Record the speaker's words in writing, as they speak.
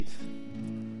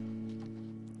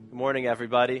Good morning,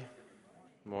 everybody.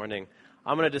 Good morning.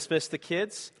 I'm going to dismiss the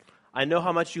kids. I know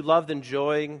how much you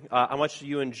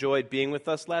enjoyed being with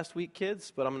us last week,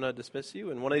 kids, but I'm going to dismiss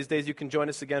you. And one of these days you can join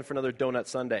us again for another Donut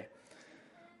Sunday.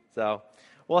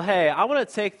 Well, hey, I want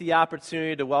to take the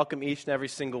opportunity to welcome each and every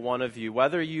single one of you,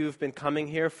 whether you've been coming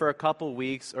here for a couple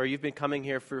weeks or you've been coming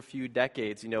here for a few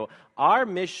decades. You know, our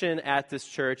mission at this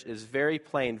church is very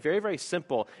plain, very, very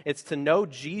simple. It's to know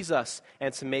Jesus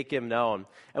and to make him known.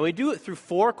 And we do it through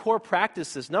four core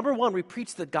practices. Number one, we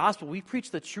preach the gospel. We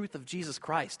preach the truth of Jesus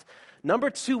Christ.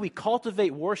 Number two, we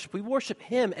cultivate worship. We worship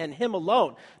him and him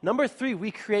alone. Number three,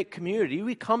 we create community.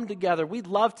 We come together. We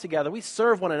love together. We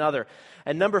serve one another.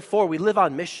 And number four, we live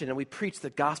on mission and we preach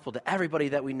the gospel to everybody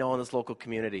that we know in this local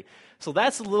community. So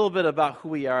that's a little bit about who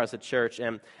we are as a church.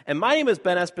 And my name is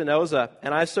Ben Espinoza,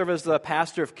 and I serve as the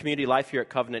pastor of community life here at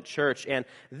Covenant Church. And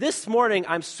this morning,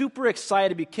 I'm super excited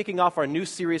to be kicking off our new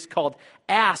series called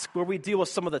Ask, where we deal with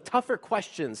some of the tougher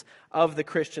questions of the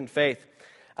Christian faith.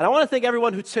 And I want to thank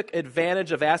everyone who took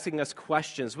advantage of asking us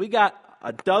questions. We got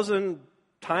a dozen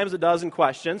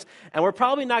questions, and we're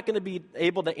probably not going to be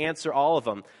able to answer all of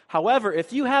them. However,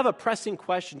 if you have a pressing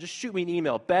question, just shoot me an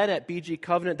email,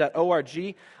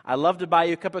 ben@bgcovenant.org. I'd love to buy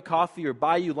you a cup of coffee or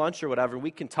buy you lunch or whatever.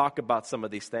 We can talk about some of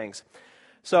these things.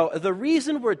 So the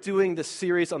reason we're doing this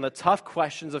series on the tough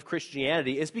questions of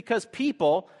Christianity is because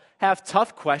people have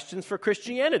tough questions for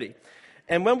Christianity.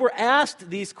 And when we're asked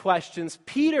these questions,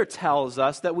 Peter tells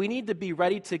us that we need to be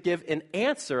ready to give an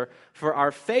answer for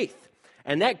our faith.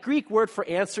 And that Greek word for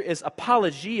answer is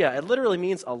apologia. It literally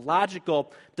means a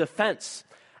logical defense.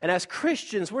 And as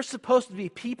Christians, we're supposed to be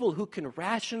people who can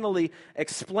rationally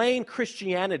explain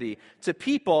Christianity to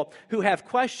people who have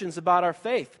questions about our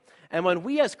faith. And when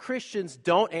we as Christians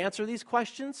don't answer these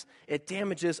questions, it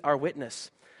damages our witness.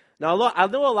 Now, I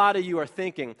know a lot of you are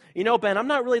thinking, you know, Ben, I'm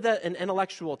not really an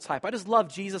intellectual type. I just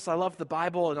love Jesus. I love the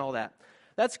Bible and all that.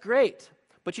 That's great.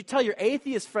 But you tell your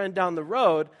atheist friend down the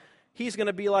road, he's going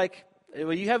to be like,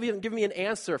 well, you haven't even given me an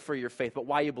answer for your faith, but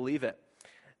why you believe it.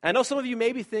 I know some of you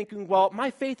may be thinking, well, my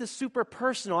faith is super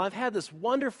personal. I've had this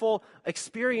wonderful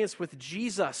experience with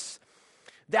Jesus.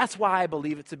 That's why I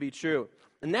believe it to be true.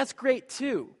 And that's great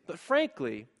too, but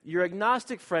frankly, your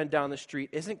agnostic friend down the street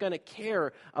isn't going to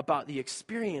care about the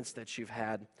experience that you've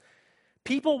had.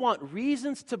 People want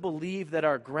reasons to believe that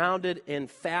are grounded in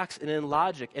facts and in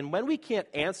logic. And when we can't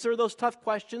answer those tough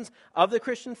questions of the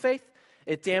Christian faith,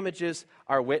 it damages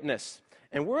our witness.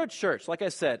 And we're a church, like I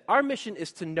said, our mission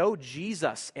is to know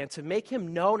Jesus and to make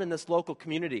him known in this local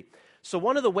community. So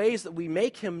one of the ways that we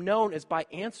make him known is by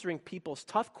answering people's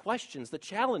tough questions, the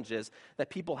challenges that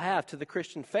people have to the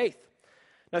Christian faith.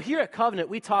 Now here at Covenant,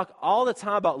 we talk all the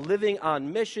time about living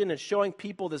on mission and showing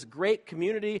people this great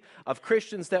community of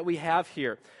Christians that we have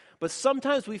here. But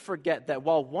sometimes we forget that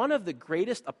while one of the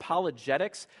greatest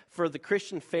apologetics for the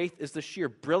Christian faith is the sheer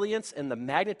brilliance and the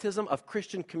magnetism of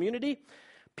Christian community,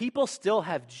 people still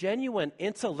have genuine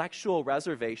intellectual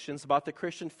reservations about the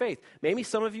Christian faith. Maybe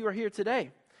some of you are here today.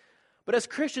 But as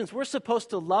Christians, we're supposed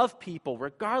to love people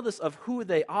regardless of who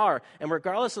they are and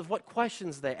regardless of what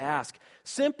questions they ask.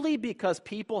 Simply because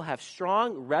people have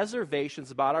strong reservations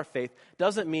about our faith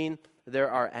doesn't mean they're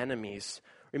our enemies.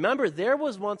 Remember, there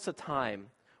was once a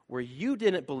time where you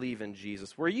didn't believe in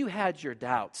Jesus, where you had your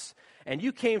doubts, and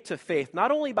you came to faith not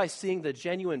only by seeing the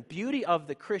genuine beauty of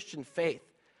the Christian faith,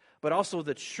 but also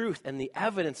the truth and the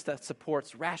evidence that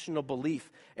supports rational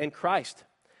belief in Christ.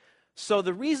 So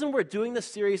the reason we're doing this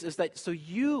series is that so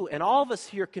you and all of us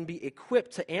here can be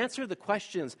equipped to answer the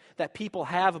questions that people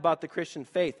have about the Christian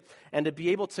faith and to be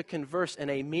able to converse in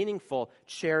a meaningful,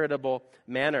 charitable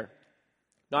manner.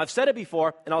 Now, I've said it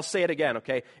before, and I'll say it again,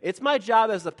 okay? It's my job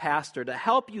as a pastor to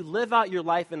help you live out your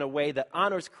life in a way that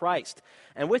honors Christ.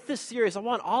 And with this series, I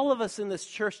want all of us in this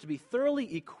church to be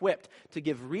thoroughly equipped to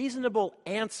give reasonable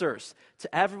answers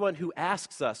to everyone who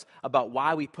asks us about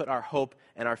why we put our hope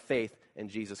and our faith in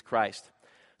Jesus Christ.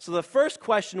 So the first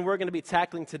question we're going to be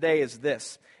tackling today is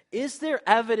this: is there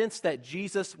evidence that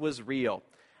Jesus was real?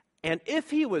 And if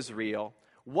he was real,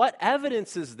 what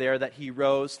evidence is there that he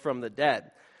rose from the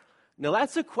dead? Now,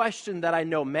 that's a question that I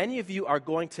know many of you are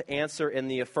going to answer in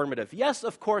the affirmative. Yes,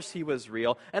 of course he was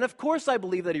real, and of course I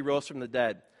believe that he rose from the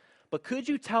dead. But could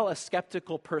you tell a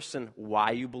skeptical person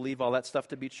why you believe all that stuff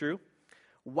to be true?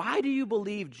 Why do you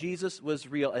believe Jesus was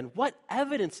real, and what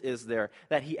evidence is there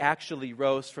that he actually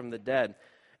rose from the dead?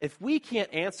 If we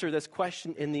can't answer this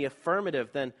question in the affirmative,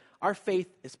 then our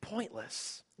faith is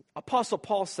pointless. Apostle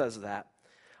Paul says that.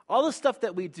 All the stuff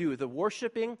that we do, the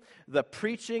worshiping, the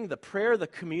preaching, the prayer, the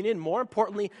communion, more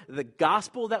importantly, the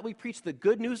gospel that we preach, the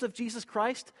good news of Jesus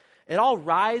Christ, It all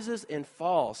rises and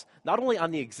falls, not only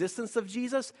on the existence of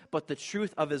Jesus, but the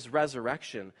truth of his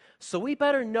resurrection. So we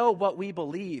better know what we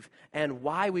believe and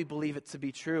why we believe it to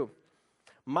be true.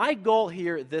 My goal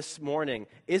here this morning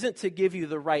isn't to give you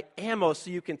the right ammo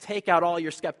so you can take out all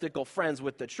your skeptical friends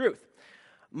with the truth.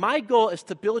 My goal is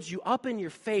to build you up in your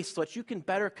faith so that you can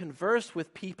better converse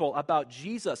with people about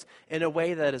Jesus in a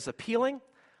way that is appealing,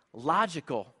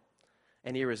 logical,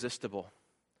 and irresistible.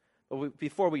 But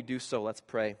before we do so, let's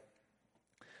pray.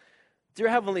 Dear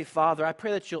Heavenly Father, I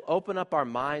pray that you'll open up our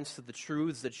minds to the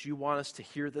truths that you want us to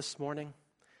hear this morning.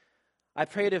 I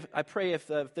pray if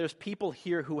there's people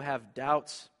here who have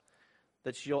doubts,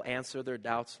 that you'll answer their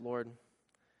doubts, Lord.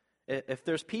 If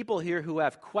there's people here who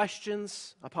have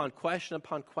questions upon question,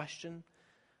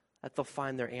 that they'll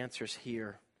find their answers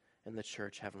here in the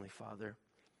church, Heavenly Father.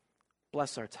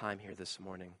 Bless our time here this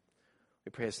morning.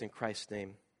 We pray this in Christ's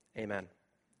name. Amen.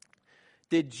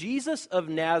 Did Jesus of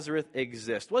Nazareth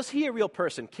exist? Was he a real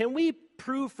person? Can we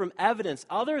prove from evidence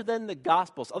other than the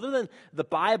Gospels, other than the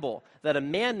Bible, that a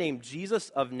man named Jesus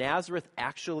of Nazareth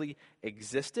actually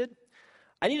existed?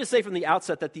 I need to say from the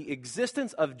outset that the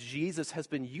existence of Jesus has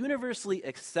been universally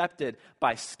accepted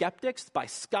by skeptics, by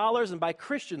scholars, and by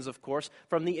Christians, of course,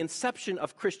 from the inception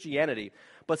of Christianity.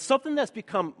 But something that's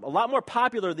become a lot more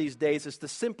popular these days is to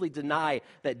simply deny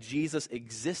that Jesus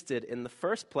existed in the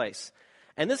first place.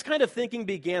 And this kind of thinking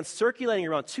began circulating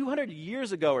around 200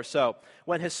 years ago or so,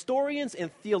 when historians and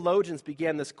theologians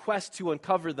began this quest to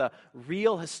uncover the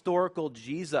real historical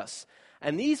Jesus.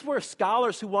 And these were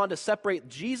scholars who wanted to separate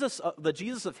the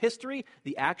Jesus of history,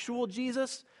 the actual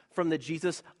Jesus, from the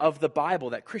Jesus of the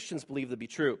Bible that Christians believe to be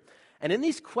true. And in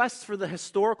these quests for the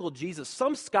historical Jesus,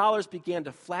 some scholars began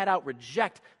to flat out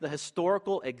reject the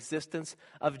historical existence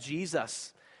of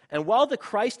Jesus. And while the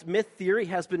Christ myth theory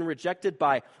has been rejected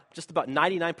by just about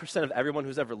 99% of everyone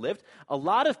who's ever lived, a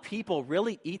lot of people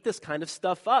really eat this kind of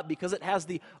stuff up because it has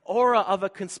the aura of a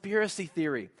conspiracy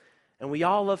theory. And we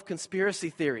all love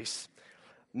conspiracy theories.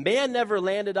 Man never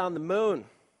landed on the moon.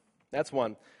 That's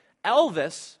one.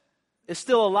 Elvis is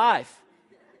still alive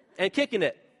and kicking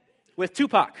it with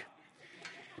Tupac.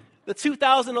 The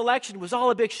 2000 election was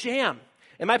all a big sham.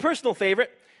 And my personal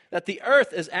favorite, that the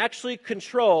earth is actually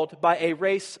controlled by a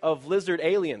race of lizard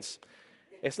aliens.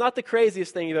 It's not the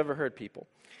craziest thing you've ever heard, people.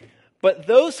 But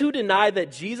those who deny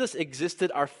that Jesus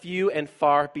existed are few and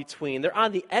far between. They're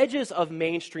on the edges of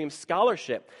mainstream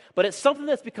scholarship. But it's something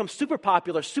that's become super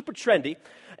popular, super trendy.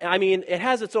 I mean, it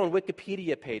has its own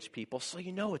Wikipedia page, people, so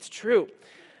you know it's true.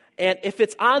 And if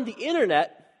it's on the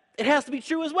internet, it has to be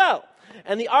true as well.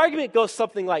 And the argument goes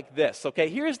something like this, okay?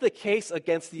 Here's the case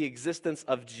against the existence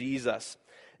of Jesus.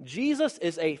 Jesus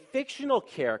is a fictional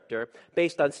character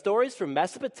based on stories from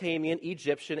Mesopotamian,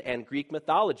 Egyptian, and Greek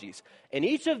mythologies. In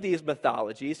each of these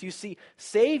mythologies, you see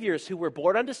saviors who were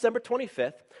born on December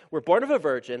 25th, were born of a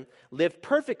virgin, lived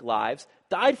perfect lives,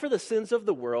 died for the sins of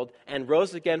the world, and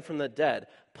rose again from the dead.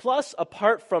 Plus,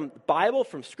 apart from Bible,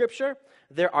 from Scripture,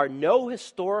 there are no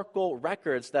historical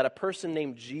records that a person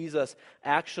named Jesus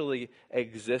actually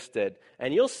existed.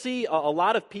 And you'll see a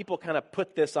lot of people kind of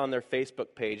put this on their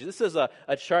Facebook page. This is a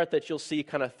chart that you'll see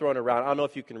kind of thrown around. I don't know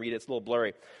if you can read it. It's a little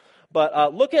blurry.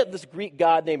 But look at this Greek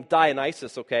god named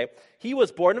Dionysus, okay? He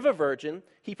was born of a virgin.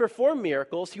 He performed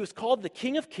miracles. He was called the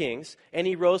King of Kings, and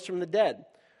he rose from the dead.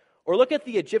 Or look at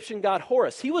the Egyptian god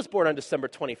Horus. He was born on December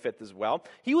 25th as well.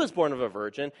 He was born of a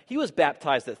virgin. He was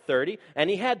baptized at 30, and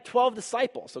he had 12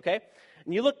 disciples, okay?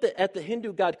 And you look at the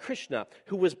Hindu god Krishna,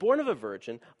 who was born of a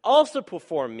virgin, also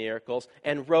performed miracles,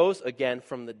 and rose again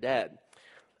from the dead.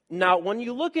 Now, when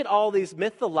you look at all these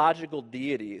mythological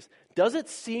deities, does it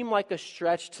seem like a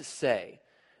stretch to say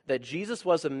that Jesus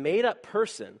was a made-up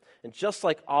person, and just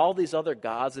like all these other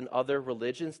gods and other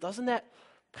religions? Doesn't that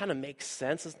kind of make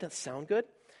sense? Doesn't that sound good?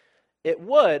 It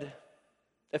would,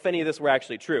 if any of this were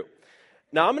actually true.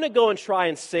 Now, I'm going to go and try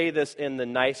and say this in the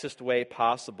nicest way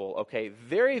possible, okay?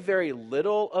 Very, very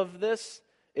little of this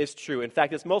is true. In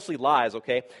fact, it's mostly lies,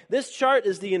 okay? This chart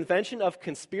is the invention of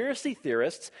conspiracy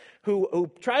theorists who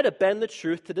try to bend the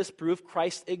truth to disprove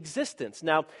Christ's existence.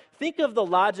 Now, think of the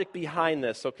logic behind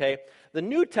this, okay? The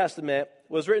New Testament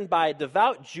was written by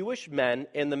devout Jewish men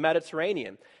in the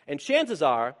Mediterranean, and chances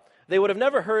are they would have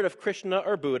never heard of Krishna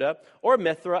or Buddha or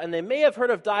Mithra, and they may have heard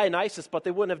of Dionysus, but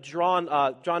they wouldn't have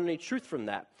drawn any truth from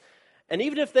that. And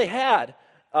even if they had,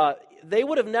 they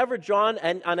would have never drawn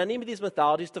on any of these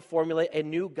mythologies to formulate a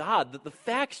new god. The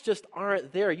facts just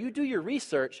aren't there. You do your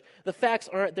research, the facts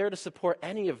aren't there to support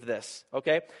any of this,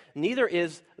 okay? Neither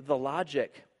is the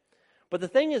logic. But the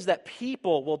thing is that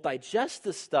people will digest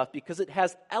this stuff because it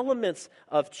has elements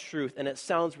of truth and it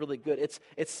sounds really good.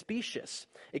 It's specious.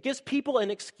 It gives people an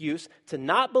excuse to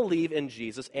not believe in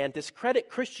Jesus and discredit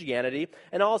Christianity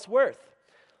and all its worth.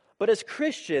 But as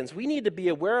Christians, we need to be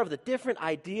aware of the different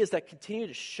ideas that continue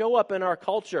to show up in our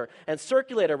culture and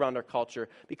circulate around our culture.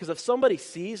 Because if somebody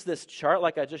sees this chart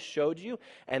like I just showed you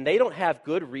and they don't have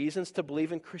good reasons to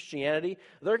believe in Christianity,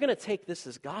 they're going to take this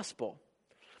as gospel.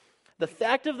 The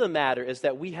fact of the matter is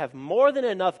that we have more than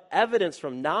enough evidence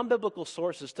from non-biblical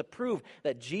sources to prove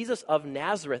that Jesus of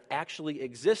Nazareth actually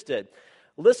existed.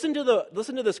 Listen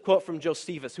to this quote from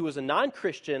Josephus, who was a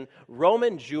non-Christian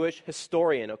Roman Jewish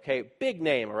historian, okay? Big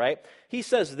name, all right? He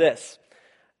says this: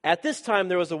 "At this time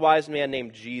there was a wise man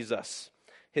named Jesus.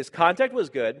 His conduct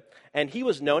was good, and he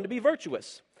was known to be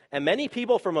virtuous. And many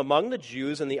people from among the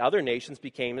Jews and the other nations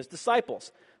became his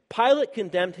disciples. Pilate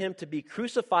condemned him to be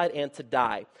crucified and to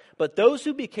die. But those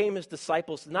who became his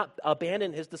disciples did not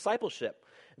abandon his discipleship.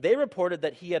 They reported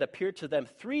that he had appeared to them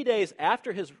 3 days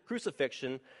after his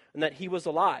crucifixion and that he was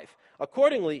alive.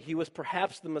 Accordingly, he was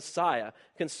perhaps the Messiah,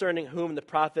 concerning whom the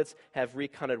prophets have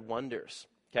recounted wonders."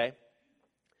 Okay?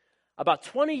 About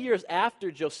 20 years after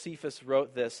Josephus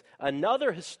wrote this,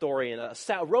 another historian, a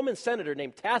Roman senator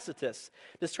named Tacitus,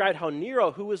 described how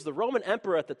Nero, who was the Roman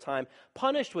emperor at the time,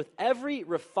 punished with every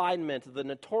refinement the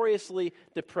notoriously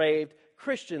depraved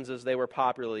Christians, as they were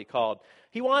popularly called.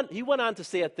 He went on to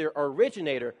say that their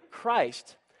originator,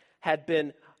 Christ, had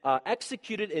been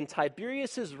executed in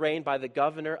Tiberius's reign by the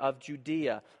governor of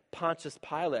Judea, Pontius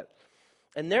Pilate.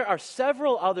 And there are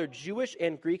several other Jewish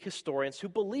and Greek historians who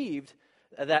believed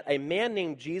that a man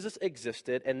named Jesus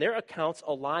existed, and their accounts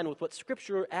align with what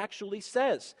Scripture actually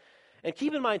says. And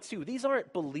keep in mind, too, these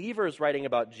aren't believers writing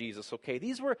about Jesus, okay?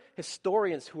 These were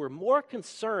historians who were more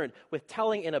concerned with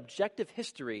telling an objective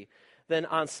history than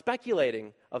on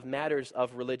speculating of matters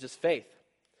of religious faith.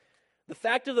 The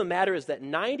fact of the matter is that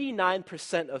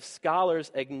 99% of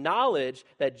scholars acknowledge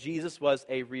that Jesus was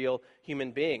a real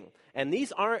human being. And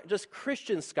these aren't just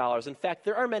Christian scholars. In fact,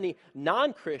 there are many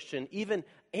non-Christian, even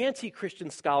anti-Christian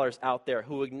scholars out there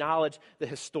who acknowledge the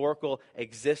historical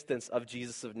existence of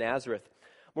Jesus of Nazareth.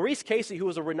 Maurice Casey, who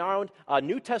was a renowned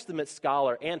New Testament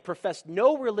scholar and professed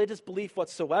no religious belief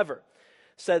whatsoever,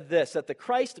 said this, that the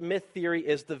Christ myth theory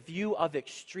is the view of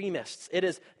extremists. It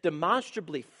is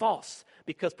demonstrably false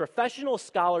because professional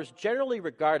scholars generally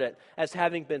regard it as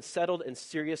having been settled in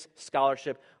serious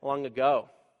scholarship long ago.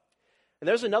 And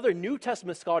there's another New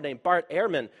Testament scholar named Bart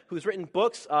Ehrman who's written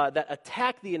books that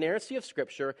attack the inerrancy of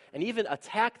Scripture and even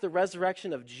attack the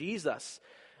resurrection of Jesus.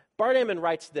 Bart Ehrman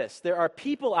writes this: "There are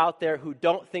people out there who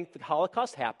don't think the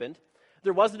Holocaust happened,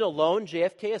 there wasn't a lone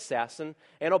JFK assassin,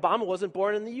 and Obama wasn't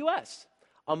born in the U.S.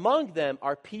 Among them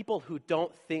are people who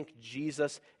don't think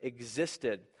Jesus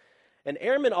existed." And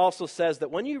Ehrman also says that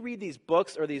when you read these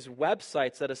books or these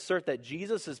websites that assert that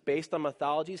Jesus is based on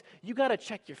mythologies, you got to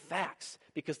check your facts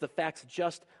because the facts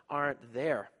just aren't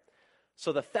there.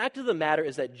 So the fact of the matter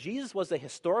is that Jesus was a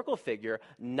historical figure,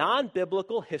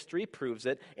 non-biblical history proves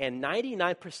it, and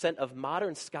 99% of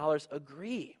modern scholars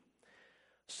agree.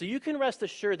 So you can rest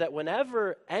assured that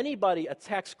whenever anybody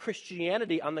attacks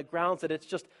Christianity on the grounds that it's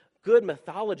just good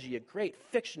mythology, a great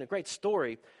fiction, a great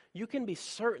story, you can be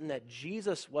certain that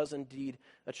Jesus was indeed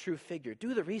a true figure.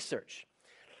 Do the research.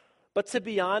 But to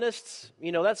be honest,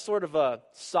 that's sort of a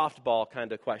softball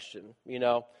kind of question.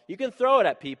 You can throw it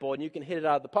at people and you can hit it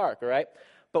out of the park, all right?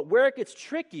 But where it gets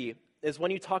tricky is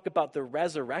when you talk about the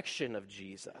resurrection of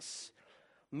Jesus.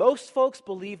 Most folks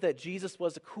believe that Jesus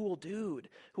was a cool dude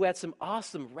who had some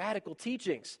awesome radical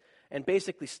teachings and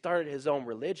basically started his own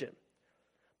religion.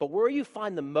 But where you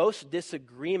find the most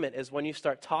disagreement is when you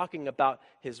start talking about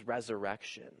his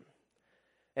resurrection.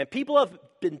 And people have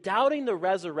been doubting the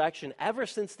resurrection ever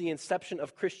since the inception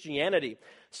of Christianity.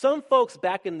 Some folks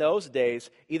back in those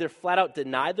days either flat out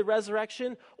denied the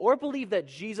resurrection or believed that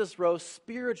Jesus rose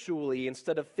spiritually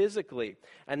instead of physically.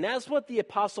 And that's what the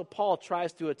Apostle Paul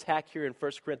tries to attack here in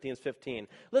 1 Corinthians 15.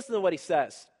 Listen to what he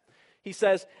says. He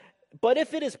says, "But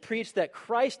if it is preached that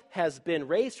Christ has been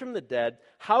raised from the dead,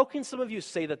 how can some of you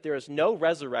say that there is no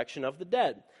resurrection of the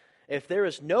dead? If there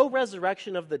is no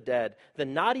resurrection of the dead,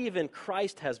 then not even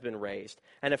Christ has been raised.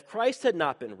 And if Christ had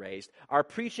not been raised, our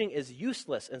preaching is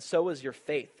useless, and so is your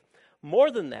faith.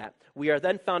 More than that, we are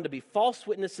then found to be false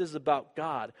witnesses about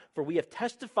God, for we have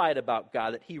testified about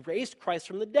God that he raised Christ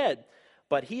from the dead.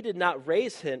 But he did not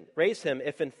raise him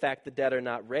if in fact the dead are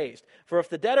not raised. For if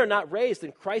the dead are not raised,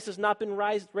 then Christ has not been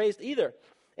raised either.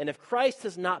 And if Christ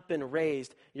has not been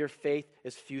raised, your faith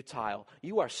is futile.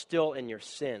 You are still in your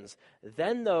sins.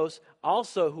 Then those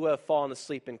also who have fallen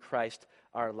asleep in Christ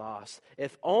our loss.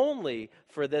 If only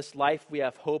for this life we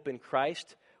have hope in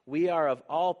Christ, we are of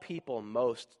all people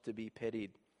most to be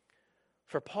pitied.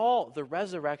 For Paul, the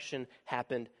resurrection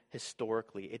happened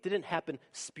historically. It didn't happen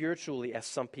spiritually, as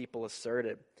some people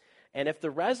asserted. And if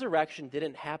the resurrection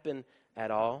didn't happen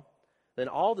at all, then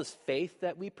all this faith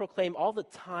that we proclaim, all the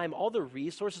time, all the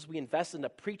resources we invest into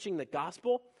preaching the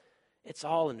gospel, it's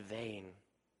all in vain.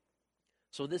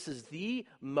 So this is the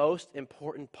most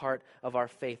important part of our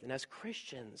faith. And as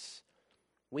Christians,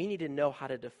 we need to know how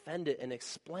to defend it and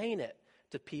explain it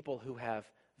to people who have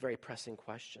very pressing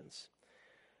questions.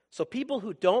 So people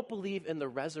who don't believe in the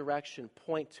resurrection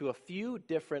point to a few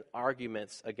different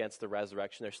arguments against the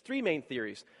resurrection. There's three main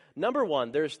theories. Number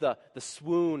one, there's the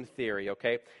swoon theory,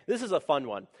 okay? This is a fun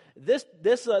one. This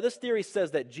theory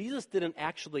says that Jesus didn't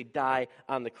actually die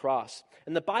on the cross.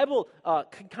 And the Bible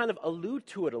can kind of allude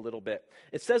to it a little bit.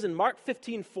 It says in Mark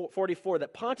 15:44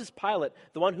 that Pontius Pilate,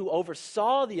 the one who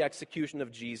oversaw the execution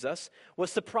of Jesus,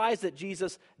 was surprised that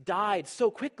Jesus died so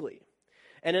quickly.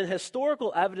 And in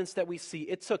historical evidence that we see,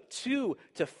 it took 2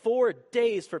 to 4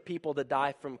 days for people to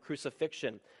die from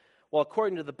crucifixion. Well,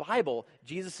 according to the Bible,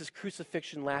 Jesus'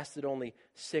 crucifixion lasted only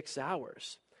 6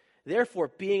 hours. Therefore,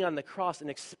 being on the cross and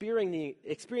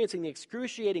experiencing the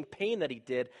excruciating pain that he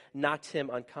did knocked him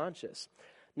unconscious.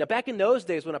 Now, back in those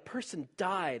days, when a person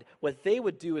died, what they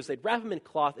would do is they'd wrap him in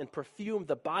cloth and perfume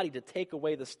the body to take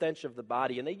away the stench of the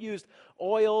body. And they used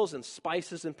oils and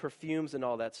spices and perfumes and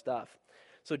all that stuff.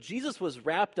 So Jesus was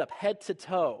wrapped up head to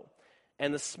toe,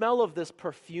 and the smell of this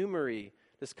perfumery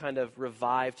just kind of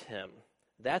revived him.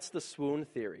 That's the swoon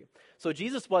theory. So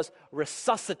Jesus was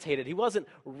resuscitated. He wasn't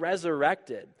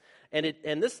resurrected. And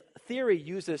this theory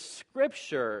uses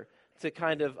Scripture to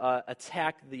kind of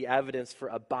attack the evidence for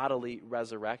a bodily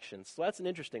resurrection. So that's an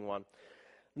interesting one.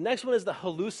 The next one is the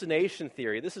hallucination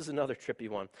theory. This is another trippy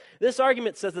one. This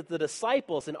argument says that the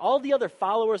disciples and all the other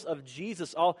followers of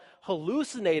Jesus all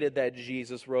hallucinated that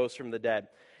Jesus rose from the dead.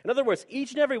 In other words,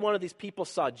 each and every one of these people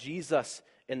saw Jesus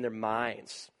in their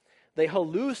minds. They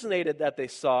hallucinated that they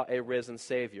saw a risen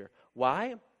Savior.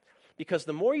 Why? Because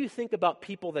the more you think about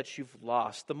people that you've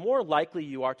lost, the more likely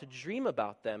you are to dream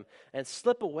about them and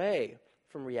slip away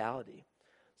from reality.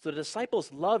 So the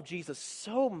disciples loved Jesus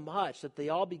so much that they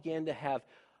all began to have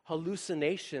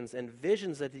hallucinations and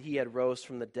visions that he had rose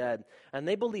from the dead. And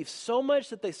they believed so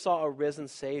much that they saw a risen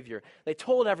Savior. They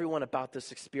told everyone about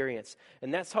this experience.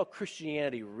 And that's how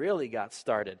Christianity really got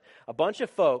started. A bunch of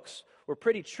folks were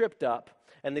pretty tripped up,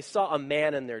 and they saw a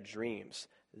man in their dreams.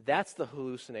 That's the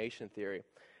hallucination theory.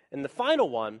 And the final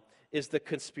one is the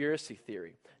conspiracy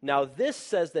theory. Now, this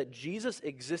says that Jesus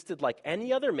existed like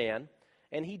any other man,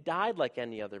 and he died like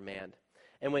any other man.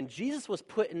 And when Jesus was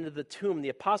put into the tomb, the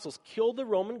apostles killed the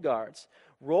Roman guards,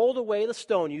 rolled away the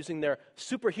stone using their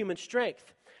superhuman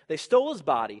strength. They stole his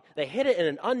body, they hid it in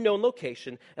an unknown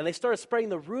location, and they started spreading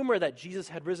the rumor that Jesus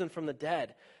had risen from the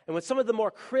dead. And when some of the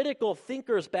more critical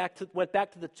thinkers went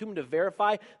back to the tomb to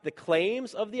verify the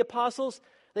claims of the apostles,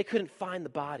 they couldn't find the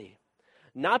body.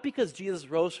 Not because Jesus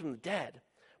rose from the dead,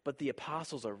 but the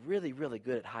apostles are really, really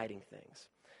good at hiding things.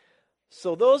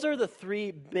 So those are the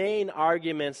three main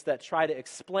arguments that try to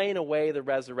explain away the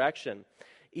resurrection.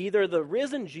 Either the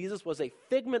risen Jesus was a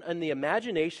figment in the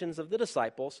imaginations of the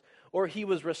disciples, or he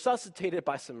was resuscitated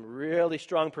by some really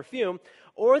strong perfume,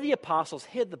 or the apostles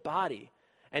hid the body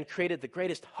and created the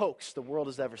greatest hoax the world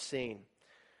has ever seen.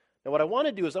 Now what I want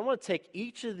to do is I want to take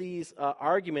each of these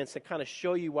arguments and kind of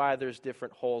show you why there's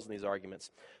different holes in these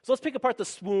arguments. So let's pick apart the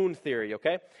swoon theory,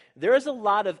 okay? There is a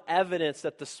lot of evidence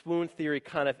that the swoon theory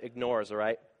kind of ignores, all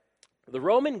right? The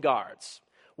Roman guards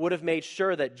would have made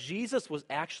sure that Jesus was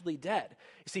actually dead.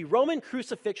 You see, Roman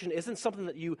crucifixion isn't something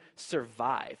that you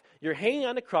survive. You're hanging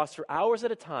on a cross for hours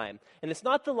at a time, and it's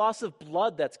not the loss of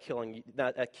blood that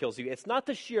kills you. It's not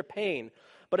the sheer pain,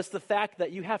 but it's the fact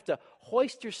that you have to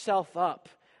hoist yourself up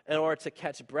in order to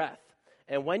catch breath.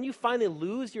 And when you finally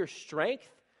lose your strength,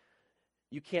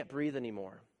 you can't breathe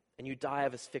anymore, and you die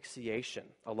of asphyxiation,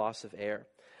 a loss of air.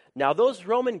 Now, those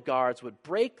Roman guards would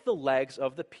break the legs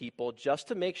of the people just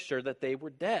to make sure that they were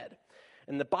dead.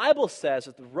 And the Bible says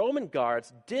that the Roman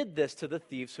guards did this to the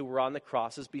thieves who were on the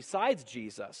crosses besides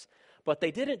Jesus, but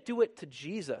they didn't do it to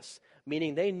Jesus,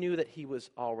 meaning they knew that he was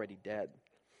already dead.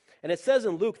 And it says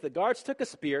in Luke, the guards took a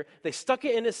spear, they stuck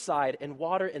it in his side, and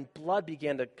water and blood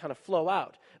began to kind of flow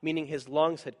out, meaning his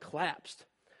lungs had collapsed.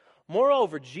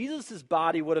 Moreover, Jesus'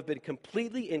 body would have been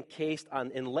completely encased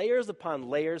in layers upon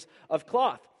layers of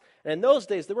cloth. And in those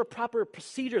days, there were proper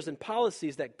procedures and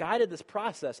policies that guided this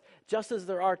process, just as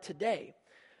there are today.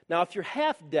 Now, if you're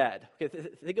half dead, okay,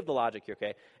 think of the logic here,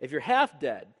 okay? If you're half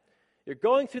dead, you're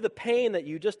going through the pain that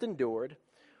you just endured,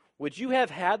 would you have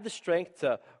had the strength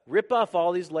to rip off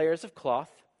all these layers of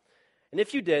cloth? And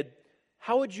if you did,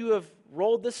 how would you have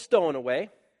rolled this stone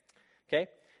away? Okay?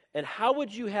 And how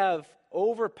would you have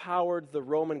overpowered the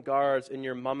Roman guards in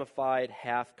your mummified,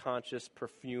 half-conscious,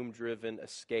 perfume-driven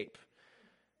escape?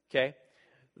 Okay?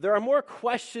 There are more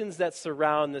questions that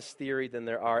surround this theory than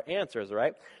there are answers,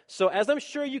 right? So as I'm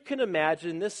sure you can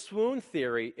imagine, this swoon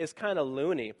theory is kind of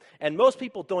loony, and most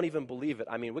people don't even believe it.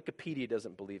 I mean, Wikipedia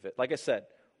doesn't believe it. Like I said,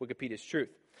 Wikipedia is truth.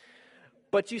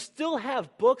 But you still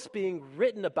have books being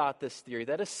written about this theory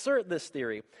that assert this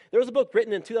theory. There was a book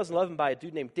written in 2011 by a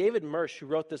dude named David Mersch who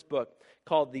wrote this book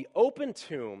called The Open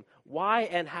Tomb, Why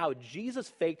and How Jesus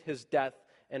Faked His Death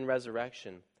and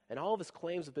Resurrection. And all of his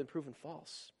claims have been proven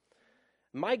false.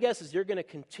 My guess is you're going to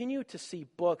continue to see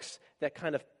books that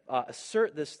kind of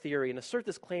assert this theory and assert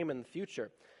this claim in the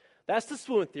future. That's the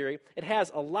swoon theory. It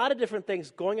has a lot of different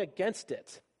things going against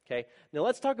it. Okay? Now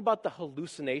let's talk about the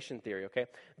hallucination theory. Okay?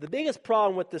 The biggest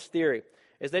problem with this theory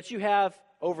is that you have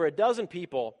over a dozen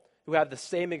people who have the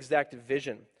same exact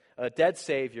vision, a dead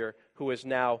Savior who is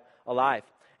now alive.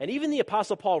 And even the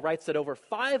Apostle Paul writes that over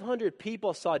 500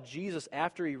 people saw Jesus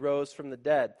after he rose from the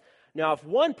dead. Now, if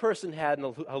one person had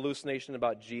an hallucination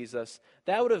about Jesus,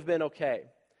 that would have been okay.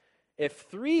 If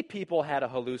 3 people had a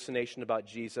hallucination about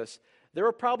Jesus, there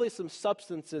were probably some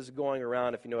substances going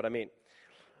around, if you know what I mean.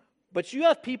 But you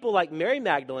have people like Mary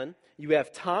Magdalene, you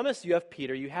have Thomas, you have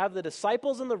Peter, you have the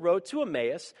disciples on the road to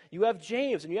Emmaus, you have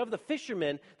James, and you have the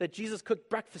fishermen that Jesus cooked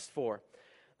breakfast for.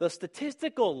 The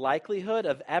statistical likelihood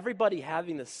of everybody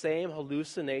having the same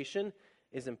hallucination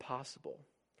is impossible.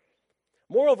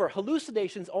 Moreover,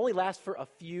 hallucinations only last for a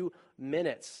few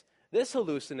minutes. This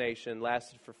hallucination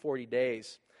lasted for 40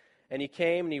 days. And he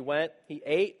came and he went, he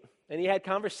ate, and he had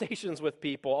conversations with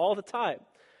people all the time.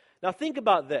 Now think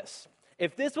about this.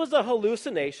 If this was a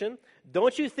hallucination,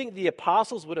 don't you think the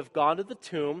apostles would have gone to the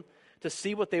tomb to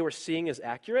see what they were seeing is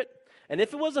accurate? And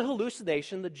if it was a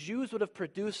hallucination, the Jews would have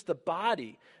produced the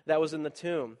body that was in the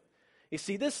tomb. You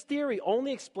see, this theory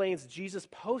only explains Jesus'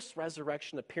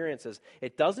 post-resurrection appearances.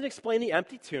 It doesn't explain the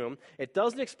empty tomb, it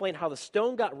doesn't explain how the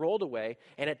stone got rolled away,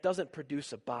 and it doesn't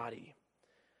produce a body.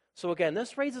 So again,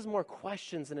 this raises more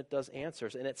questions than it does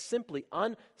answers, and it's simply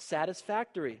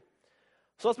unsatisfactory.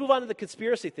 So let's move on to the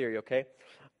conspiracy theory, okay?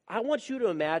 I want you to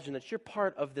imagine that you're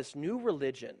part of this new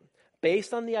religion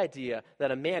based on the idea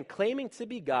that a man claiming to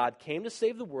be God came to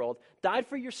save the world, died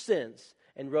for your sins,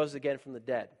 and rose again from the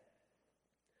dead.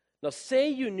 Now, say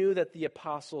you knew that the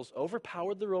apostles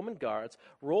overpowered the Roman guards,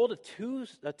 rolled a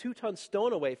 2-ton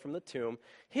stone away from the tomb,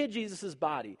 hid Jesus'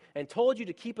 body, and told you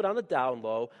to keep it on the down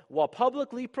low while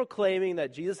publicly proclaiming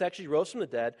that Jesus actually rose from the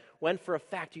dead, when for a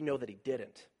fact you know that he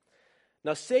didn't.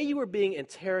 Now, say you were being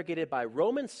interrogated by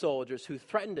Roman soldiers who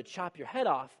threatened to chop your head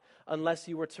off unless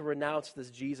you were to renounce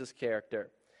this Jesus character.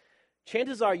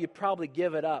 Chances are you'd probably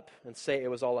give it up and say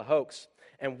it was all a hoax.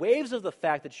 And waves of the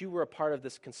fact that you were a part of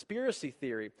this conspiracy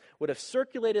theory would have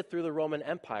circulated through the Roman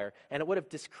Empire, and it would have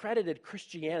discredited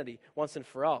Christianity once and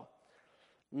for all.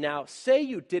 Now, say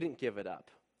you didn't give it up.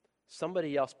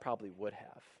 Somebody else probably would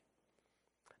have.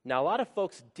 Now, a lot of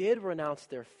folks did renounce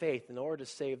their faith in order to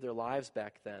save their lives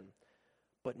back then,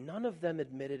 but none of them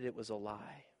admitted it was a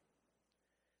lie.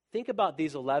 Think about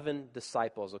these 11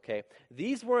 disciples, okay?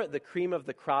 These weren't the cream of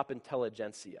the crop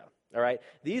intelligentsia, all right?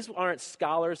 These aren't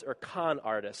scholars or con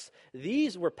artists.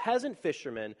 These were peasant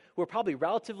fishermen who were probably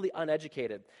relatively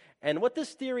uneducated. And what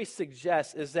this theory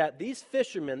suggests is that these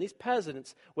fishermen, these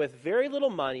peasants, with very little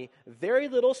money, very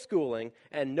little schooling,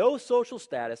 and no social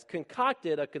status,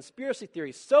 concocted a conspiracy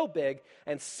theory so big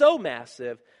and so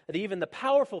massive that even the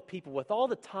powerful people with all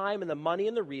the time and the money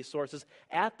and the resources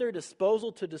at their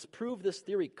disposal to disprove this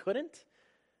theory couldn't.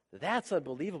 That's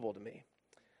unbelievable to me.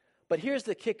 But here's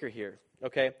the kicker here,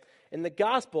 okay? In the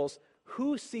Gospels,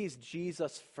 who sees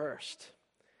Jesus first?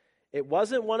 It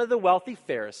wasn't one of the wealthy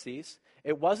Pharisees.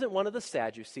 It wasn't one of the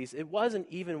Sadducees. It wasn't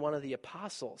even one of the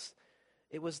apostles.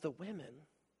 It was the women.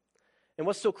 And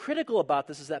what's so critical about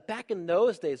this is that back in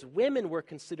those days, women were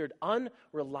considered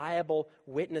unreliable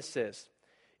witnesses.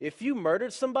 If you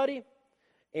murdered somebody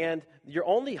and your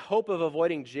only hope of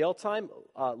avoiding jail time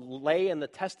lay in the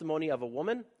testimony of a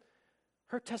woman,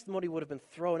 her testimony would have been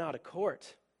thrown out of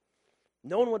court.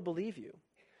 No one would believe you.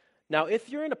 Now, if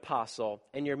you're an apostle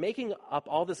and you're making up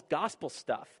all this gospel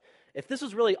stuff, if this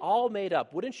was really all made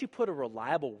up, wouldn't you put a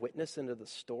reliable witness into the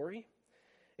story?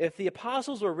 If the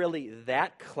apostles were really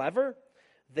that clever,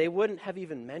 they wouldn't have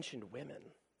even mentioned women.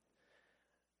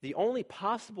 The only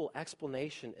possible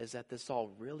explanation is that this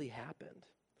all really happened.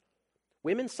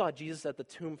 Women saw Jesus at the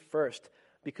tomb first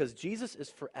because Jesus is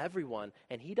for everyone,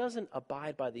 and he doesn't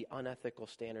abide by the unethical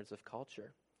standards of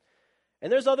culture.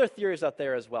 And there's other theories out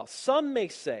there as well. Some may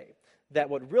say that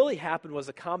what really happened was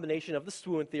a combination of the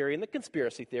swoon theory and the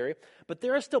conspiracy theory, but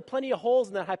there are still plenty of holes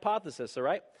in that hypothesis, all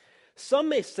right? Some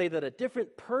may say that a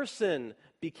different person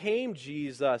became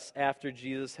Jesus after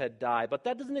Jesus had died, but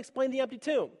that doesn't explain the empty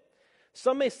tomb.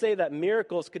 Some may say that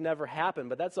miracles could never happen,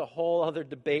 but that's a whole other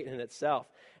debate in itself.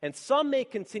 And some may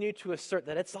continue to assert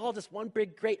that it's all just one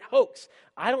big great hoax.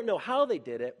 I don't know how they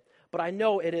did it, but I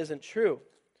know it isn't true.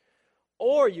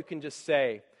 Or you can just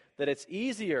say that it's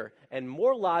easier and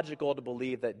more logical to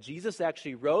believe that Jesus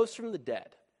actually rose from the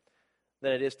dead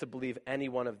than it is to believe any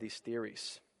one of these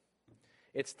theories.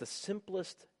 It's the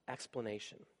simplest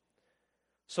explanation.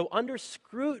 So under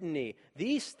scrutiny,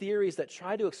 these theories that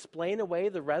try to explain away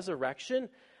the resurrection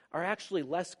are actually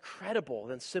less credible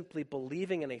than simply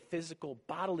believing in a physical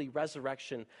bodily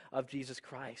resurrection of Jesus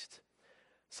Christ.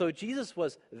 So Jesus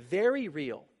was very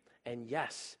real, and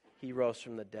yes, he rose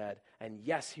from the dead, and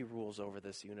yes, he rules over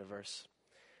this universe.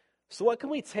 So what can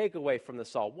we take away from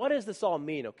this all? What does this all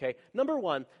mean, okay? Number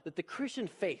one, that the Christian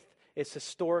faith is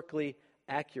historically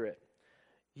accurate.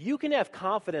 You can have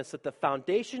confidence that the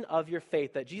foundation of your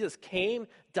faith, that Jesus came,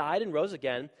 died, and rose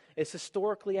again, is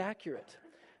historically accurate.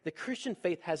 The Christian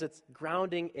faith has its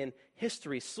grounding in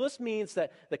history. So this means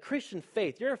that the Christian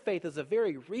faith, your faith, is a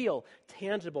very real,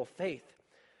 tangible faith.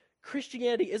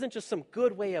 Christianity isn't just some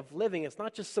good way of living. It's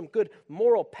not just some good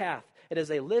moral path. It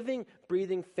is a living,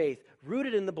 breathing faith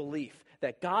rooted in the belief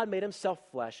that God made himself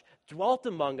flesh, dwelt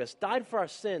among us, died for our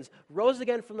sins, rose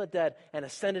again from the dead, and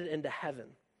ascended into heaven.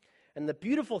 And the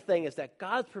beautiful thing is that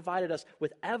God's provided us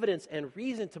with evidence and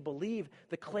reason to believe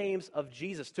the claims of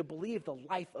Jesus, to believe the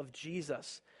life of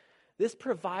Jesus. This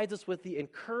provides us with the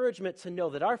encouragement to know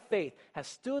that our faith has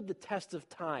stood the test of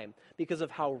time because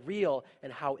of how real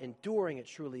and how enduring it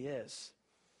truly is.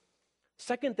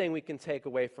 Second thing we can take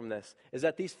away from this is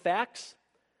that these facts,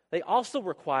 they also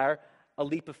require a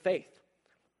leap of faith.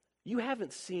 You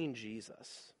haven't seen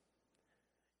Jesus.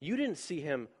 You didn't see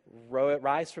him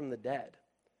rise from the dead.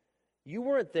 You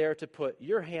weren't there to put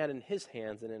your hand in his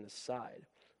hands and in his side.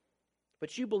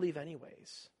 But you believe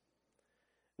anyways.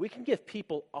 We can give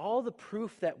people all the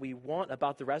proof that we want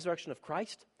about the resurrection of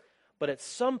Christ, but at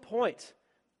some point,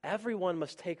 everyone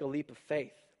must take a leap of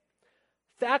faith.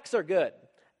 Facts are good.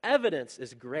 Evidence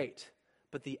is great,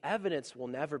 but the evidence will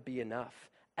never be enough.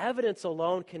 Evidence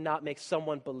alone cannot make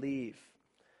someone believe.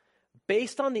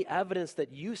 Based on the evidence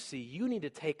that you see, you need to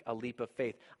take a leap of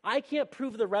faith. I can't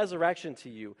prove the resurrection to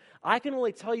you. I can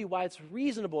only tell you why it's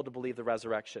reasonable to believe the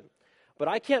resurrection. But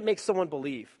I can't make someone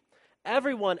believe.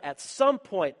 Everyone at some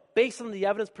point, based on the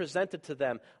evidence presented to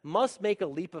them, must make a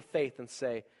leap of faith and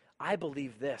say, I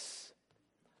believe this.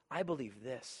 I believe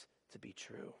this to be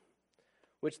true.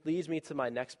 Which leads me to my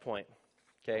next point.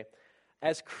 Okay?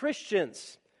 As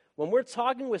Christians, when we're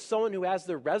talking with someone who has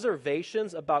their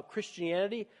reservations about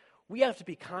Christianity, we have to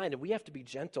be kind and we have to be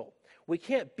gentle. We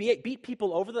can't beat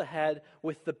people over the head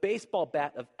with the baseball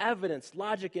bat of evidence,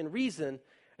 logic, and reason,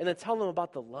 and then tell them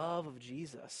about the love of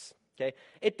Jesus. Okay?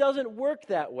 It doesn't work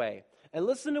that way. And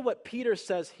listen to what Peter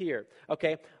says here.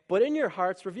 Okay? But in your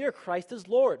hearts, revere Christ as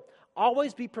Lord.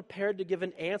 Always be prepared to give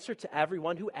an answer to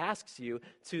everyone who asks you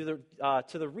to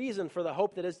the reason for the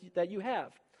hope that you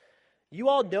have. You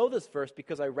all know this verse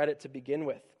because I read it to begin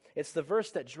with. It's the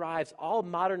verse that drives all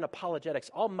modern apologetics,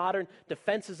 all modern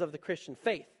defenses of the Christian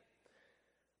faith.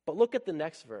 But look at the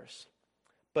next verse.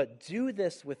 But do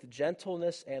this with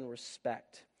gentleness and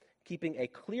respect, keeping a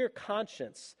clear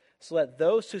conscience, so that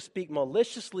those who speak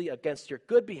maliciously against your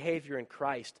good behavior in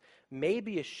Christ may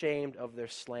be ashamed of their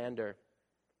slander.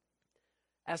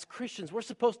 As Christians, we're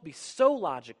supposed to be so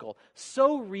logical,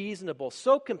 so reasonable,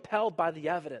 so compelled by the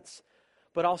evidence,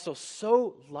 but also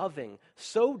so loving,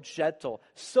 so gentle,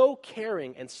 so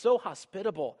caring, and so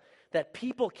hospitable that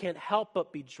people can't help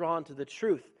but be drawn to the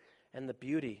truth and the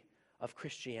beauty of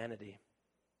Christianity.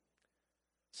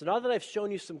 So now that I've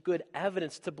shown you some good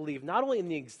evidence to believe not only in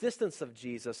the existence of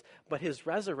Jesus, but his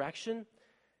resurrection,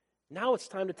 now it's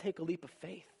time to take a leap of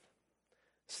faith.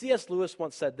 C.S. Lewis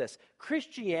once said this: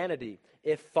 Christianity,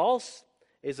 if false,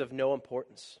 is of no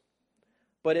importance.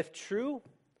 But if true,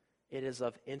 it is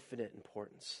of infinite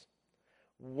importance.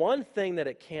 One thing that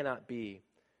it cannot be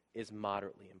is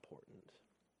moderately important.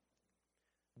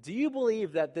 Do you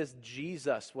believe that this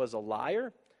Jesus was a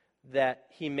liar, that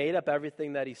he made up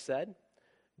everything that he said?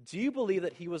 Do you believe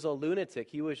that he was a lunatic?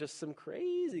 He was just some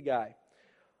crazy guy.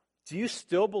 Do you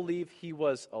still believe he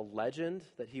was a legend,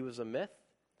 that he was a myth?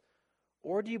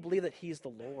 Or do you believe that he's the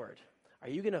Lord? Are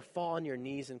you going to fall on your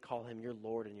knees and call him your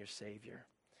Lord and your Savior?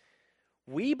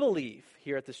 We believe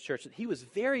here at this church that he was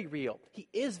very real. He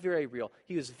is very real.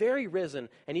 He was very risen,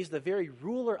 and he's the very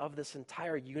ruler of this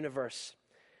entire universe.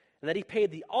 And that he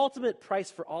paid the ultimate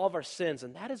price for all of our sins,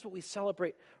 and that is what we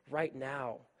celebrate right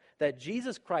now. That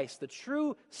Jesus Christ, the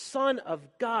true Son of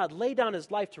God, laid down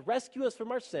his life to rescue us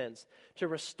from our sins, to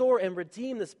restore and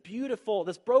redeem this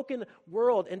broken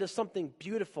world into something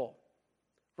beautiful,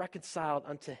 reconciled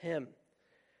unto him.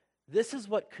 This is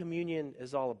what communion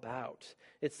is all about.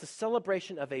 It's the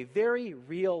celebration of a very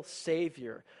real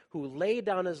Savior who laid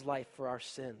down his life for our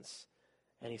sins,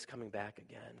 and he's coming back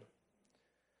again.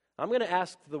 I'm going to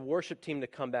ask the worship team to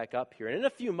come back up here. And in a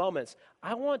few moments,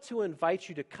 I want to invite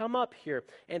you to come up here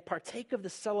and partake of the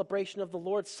celebration of the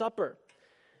Lord's Supper.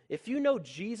 If you know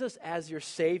Jesus as your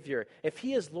Savior, if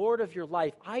he is Lord of your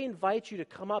life, I invite you to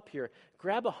come up here,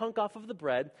 grab a hunk off of the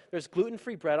bread. There's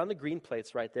gluten-free bread on the green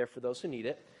plates right there for those who need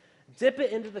it. Dip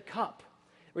it into the cup.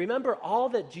 Remember all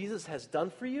that Jesus has done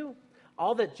for you,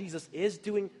 all that Jesus is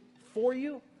doing for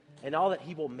you, and all that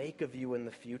he will make of you in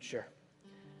the future.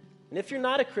 And if you're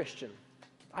not a Christian,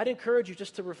 I'd encourage you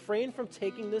just to refrain from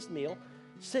taking this meal.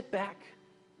 Sit back,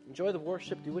 enjoy the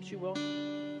worship, do what you will.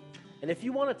 And if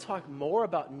you want to talk more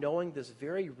about knowing this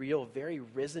very real, very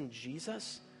risen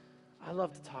Jesus, I'd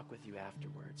love to talk with you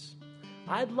afterwards.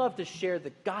 I'd love to share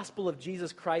the gospel of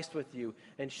Jesus Christ with you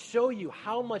and show you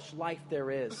how much life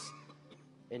there is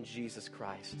in Jesus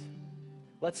Christ.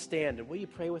 Let's stand, and will you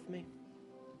pray with me?